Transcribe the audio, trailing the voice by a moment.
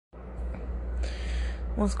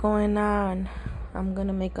What's going on? I'm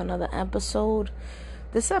gonna make another episode.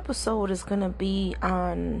 This episode is gonna be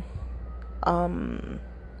on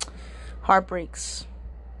heartbreaks,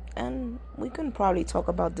 and we can probably talk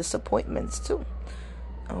about disappointments too.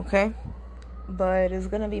 Okay, but it's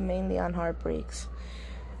gonna be mainly on heartbreaks.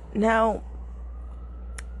 Now,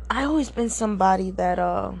 I always been somebody that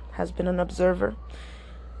has been an observer.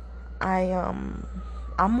 I'm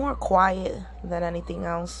more quiet than anything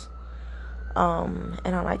else.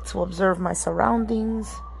 And I like to observe my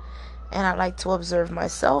surroundings, and I like to observe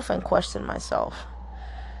myself and question myself.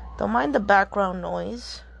 Don't mind the background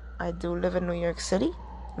noise. I do live in New York City,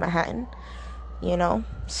 Manhattan,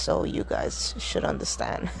 so you guys should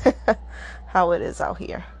understand how it is out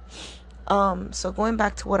here. So going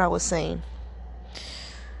back to what I was saying.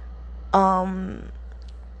 But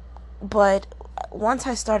once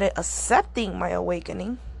I started accepting my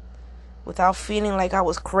awakening without feeling like I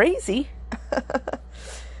was crazy,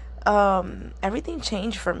 everything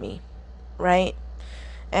changed for me, right?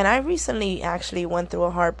 And I recently actually went through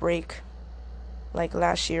a heartbreak, like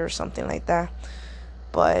last year or something like that.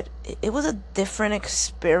 But it was a different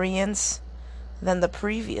experience than the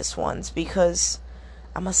previous ones because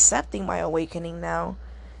I'm accepting my awakening now,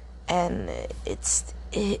 and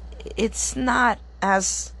it's not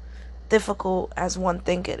as difficult as one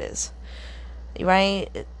think it is, right?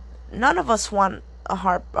 None of us want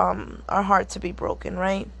our heart to be broken,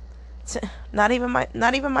 right? Not even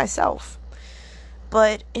myself.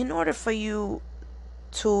 But in order for you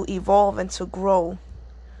to evolve and to grow,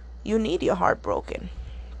 you need your heart broken,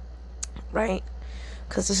 right?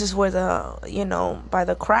 Because this is where by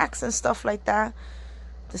the cracks and stuff like that,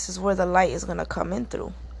 this is where the light is going to come in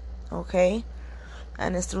through, okay?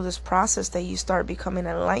 And it's through this process that you start becoming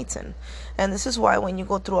enlightened. And this is why when you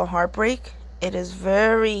go through a heartbreak, it is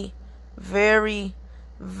very, very,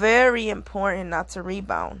 very important not to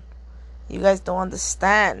rebound. You guys don't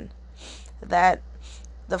understand that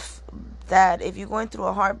that if you're going through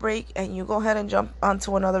a heartbreak and you go ahead and jump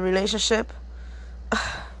onto another relationship,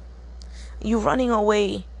 you're running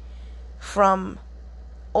away from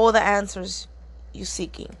all the answers you're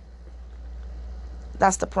seeking.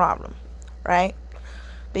 That's the problem, right?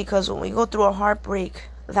 Because when we go through a heartbreak,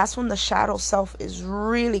 that's when the shadow self is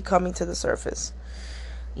really coming to the surface.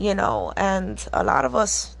 And a lot of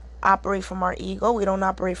us operate from our ego. We don't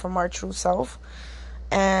operate from our true self.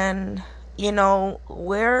 And we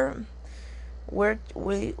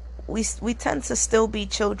tend to still be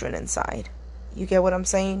children inside. You get what I'm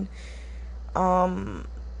saying? But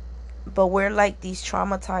we're like these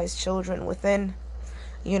traumatized children within,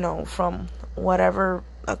 from whatever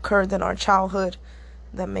occurred in our childhood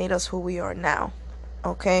that made us who we are now.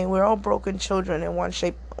 Okay, we're all broken children in one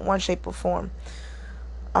shape or form.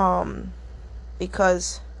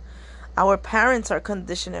 Because our parents are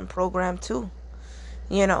conditioned and programmed too.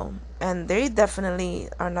 And they definitely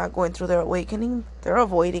are not going through their awakening. They're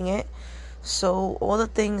avoiding it. So all the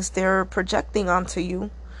things they're projecting onto you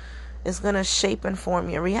is going to shape and form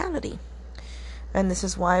your reality. And this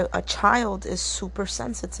is why a child is super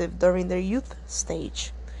sensitive during their youth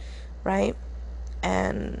stage, right?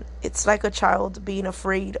 And it's like a child being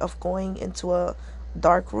afraid of going into a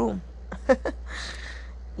dark room.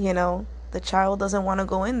 The child doesn't want to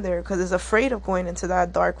go in there because it's afraid of going into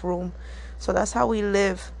that dark room. So that's how we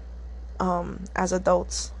live as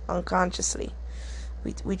adults unconsciously.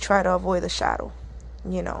 We try to avoid the shadow.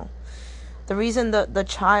 The reason the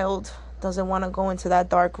child doesn't want to go into that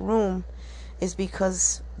dark room is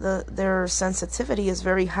because their sensitivity is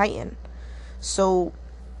very heightened. So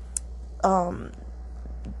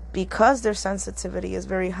because their sensitivity is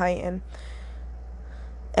very heightened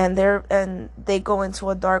and they go into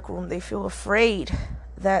a dark room, they feel afraid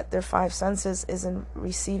that their five senses isn't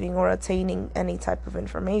receiving or attaining any type of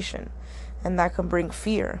information, and that can bring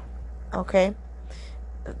fear. Okay,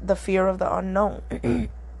 the fear of the unknown.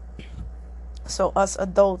 So us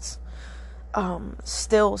adults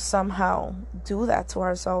still somehow do that to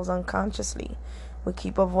ourselves unconsciously. We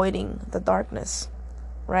keep avoiding the darkness,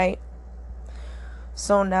 right?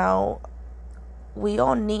 So now we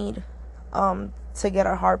all need to get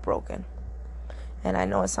our heart broken. And I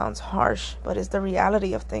know it sounds harsh, but it's the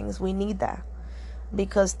reality of things. We need that.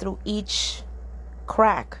 Because through each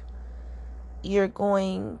crack, you're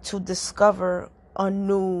going to discover a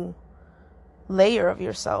new layer of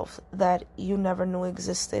yourself that you never knew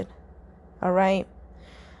existed. All right?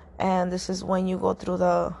 And this is when you go through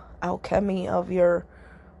the alchemy of your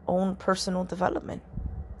own personal development,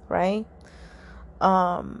 right?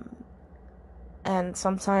 And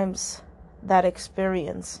sometimes that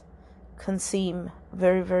experience can seem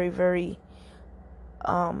very, very, very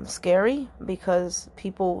scary because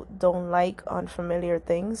people don't like unfamiliar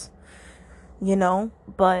things,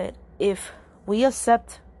 but if we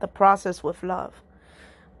accept the process with love,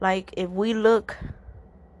 like if we look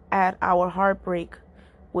at our heartbreak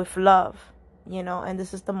with love, and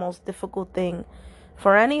this is the most difficult thing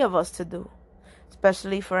for any of us to do,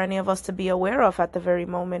 especially for any of us to be aware of at the very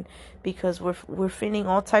moment, because we're feeling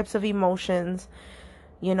all types of emotions.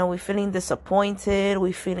 We're feeling disappointed,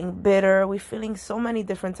 we're feeling bitter, we're feeling so many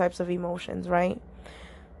different types of emotions, right?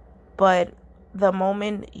 But the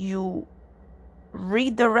moment you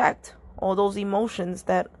redirect all those emotions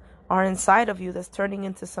that are inside of you, that's turning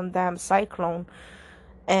into some damn cyclone,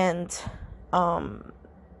 and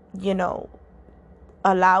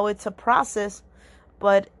allow it to process,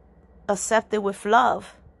 but accept it with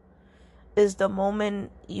love, is the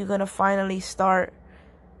moment you're gonna finally start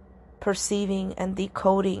perceiving and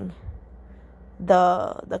decoding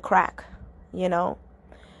the crack,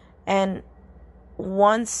 and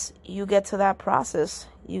once you get to that process,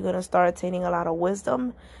 you're gonna start attaining a lot of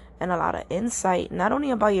wisdom and a lot of insight, not only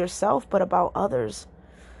about yourself but about others,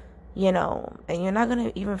 and you're not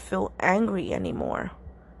gonna even feel angry anymore,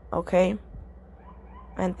 okay?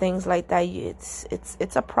 And things like that.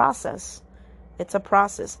 It's a process. It's a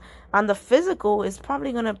process. On the physical, it's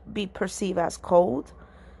probably gonna be perceived as cold,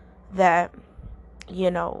 that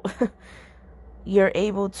you're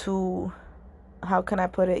able to, how can I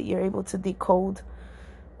put it, you're able to decode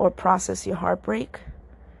or process your heartbreak,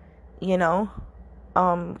 because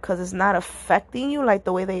it's not affecting you like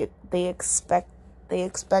the way they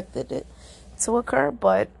expected it to occur.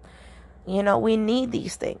 But we need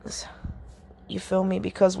these things, you feel me,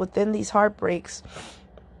 because within these heartbreaks,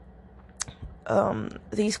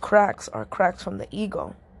 these cracks are cracks from the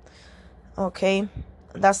ego, okay?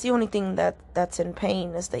 That's the only thing that's in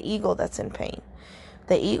pain, is the ego that's in pain.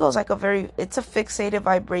 The ego is like it's a fixated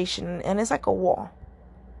vibration, and it's like a wall.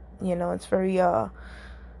 It's very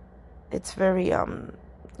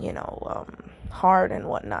hard and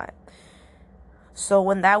whatnot. So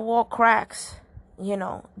when that wall cracks,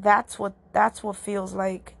 that's what feels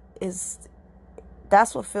like it's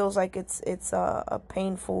a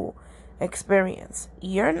painful experience.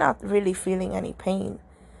 You're not really feeling any pain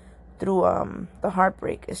through the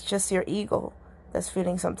heartbreak. It's just your ego that's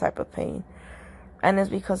feeling some type of pain. And it's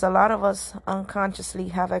because a lot of us unconsciously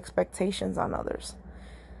have expectations on others.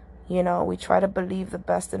 We try to believe the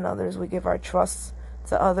best in others. We give our trust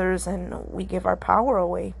to others, and we give our power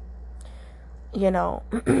away. And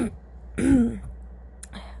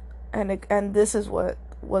this is what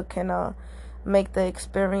can make the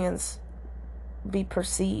experience be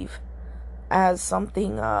perceived as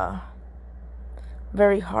something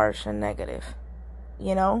very harsh and negative,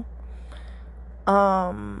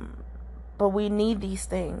 but we need these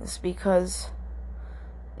things because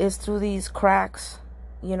it's through these cracks,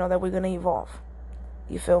 that we're gonna evolve.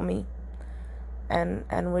 You feel me? And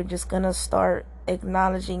we're just gonna start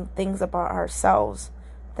acknowledging things about ourselves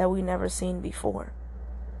that we never seen before,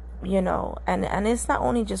 and it's not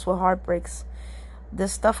only just with heartbreaks.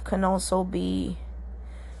 This stuff can also be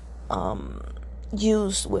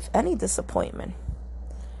used with any disappointment,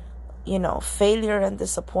 failure and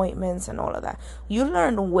disappointments and all of that. You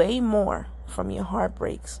learn way more from your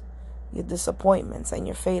heartbreaks, your disappointments, and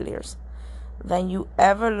your failures than you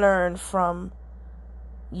ever learn from,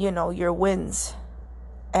 your wins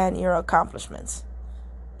and your accomplishments.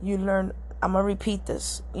 I'm gonna repeat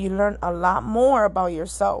this. You learn a lot more about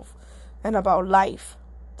yourself and about life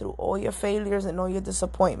through all your failures and all your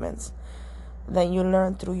disappointments than you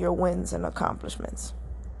learn through your wins and accomplishments.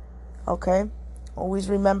 Okay? Always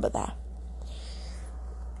remember that.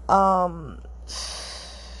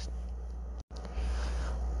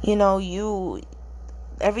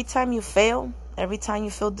 Every time you fail, every time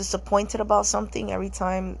you feel disappointed about something, every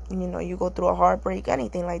time, you go through a heartbreak,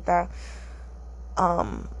 anything like that,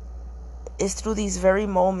 it's through these very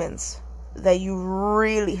moments that you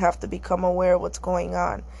really have to become aware of what's going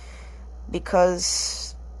on,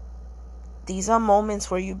 because these are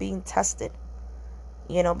moments where you're being tested,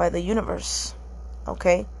 by the universe,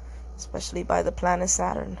 okay? Especially by the planet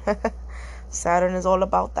Saturn. Saturn is all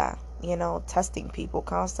about that, testing people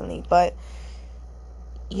constantly. But,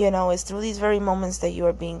 it's through these very moments that you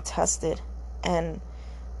are being tested, and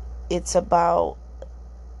it's about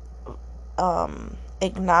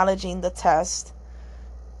acknowledging the test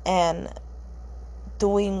and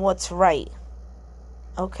doing what's right,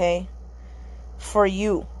 okay, for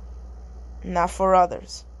you, not for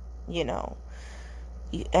others,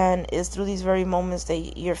 and it's through these very moments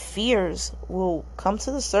that your fears will come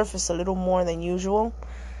to the surface a little more than usual,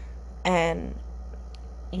 and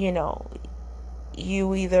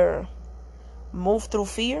you either move through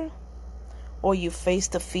fear or you face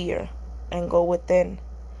the fear and go within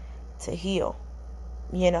to heal,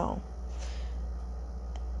 you know.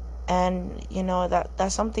 And,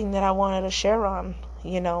 that's something that I wanted to share on,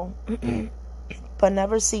 but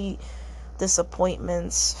never see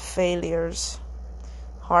disappointments, failures,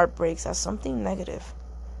 heartbreaks as something negative.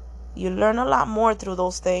 You learn a lot more through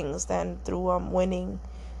those things than through winning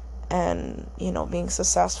and, being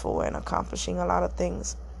successful and accomplishing a lot of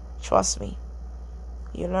things. Trust me.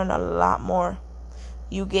 You learn a lot more.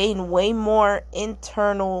 You gain way more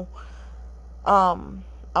internal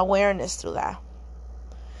awareness through that.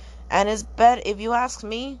 And it's better, if you ask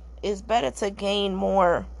me, it's better to gain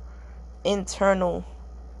more internal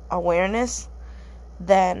awareness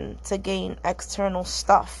than to gain external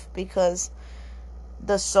stuff, because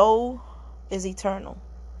the soul is eternal.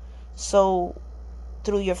 So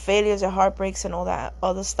through your failures, your heartbreaks, and all that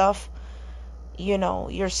other stuff,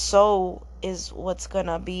 your soul is what's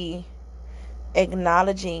gonna be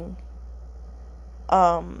acknowledging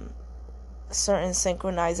certain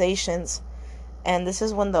synchronizations. And this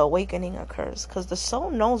is when the awakening occurs, because the soul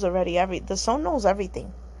knows already the soul knows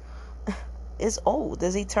everything. It's old,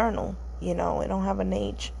 it's eternal, it don't have an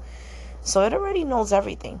age. So it already knows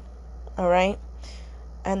everything. All right.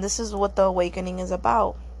 And this is what the awakening is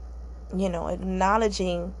about,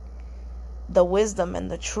 acknowledging the wisdom and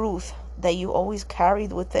the truth that you always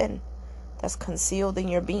carried within, that's concealed in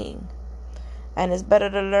your being. And it's better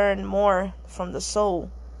to learn more from the soul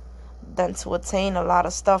than to attain a lot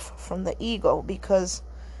of stuff from the ego, because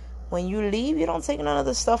when you leave, you don't take none of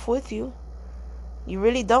the stuff with you. You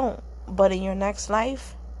really don't. But in your next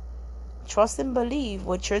life, trust and believe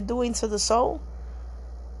what you're doing to the soul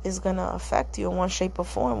is going to affect you in one shape or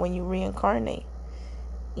form when you reincarnate,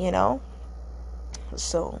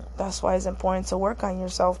 So that's why it's important to work on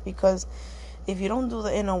yourself, because if you don't do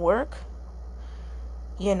the inner work,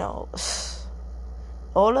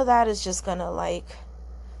 all of that is just going to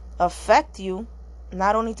affect you,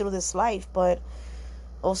 not only through this life, but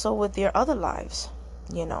also with your other lives,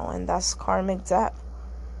 and that's karmic debt.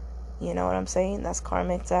 You know what I'm saying? That's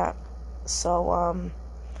karmic debt. So,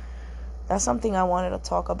 that's something I wanted to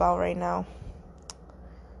talk about right now.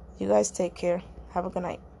 You guys take care. Have a good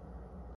night.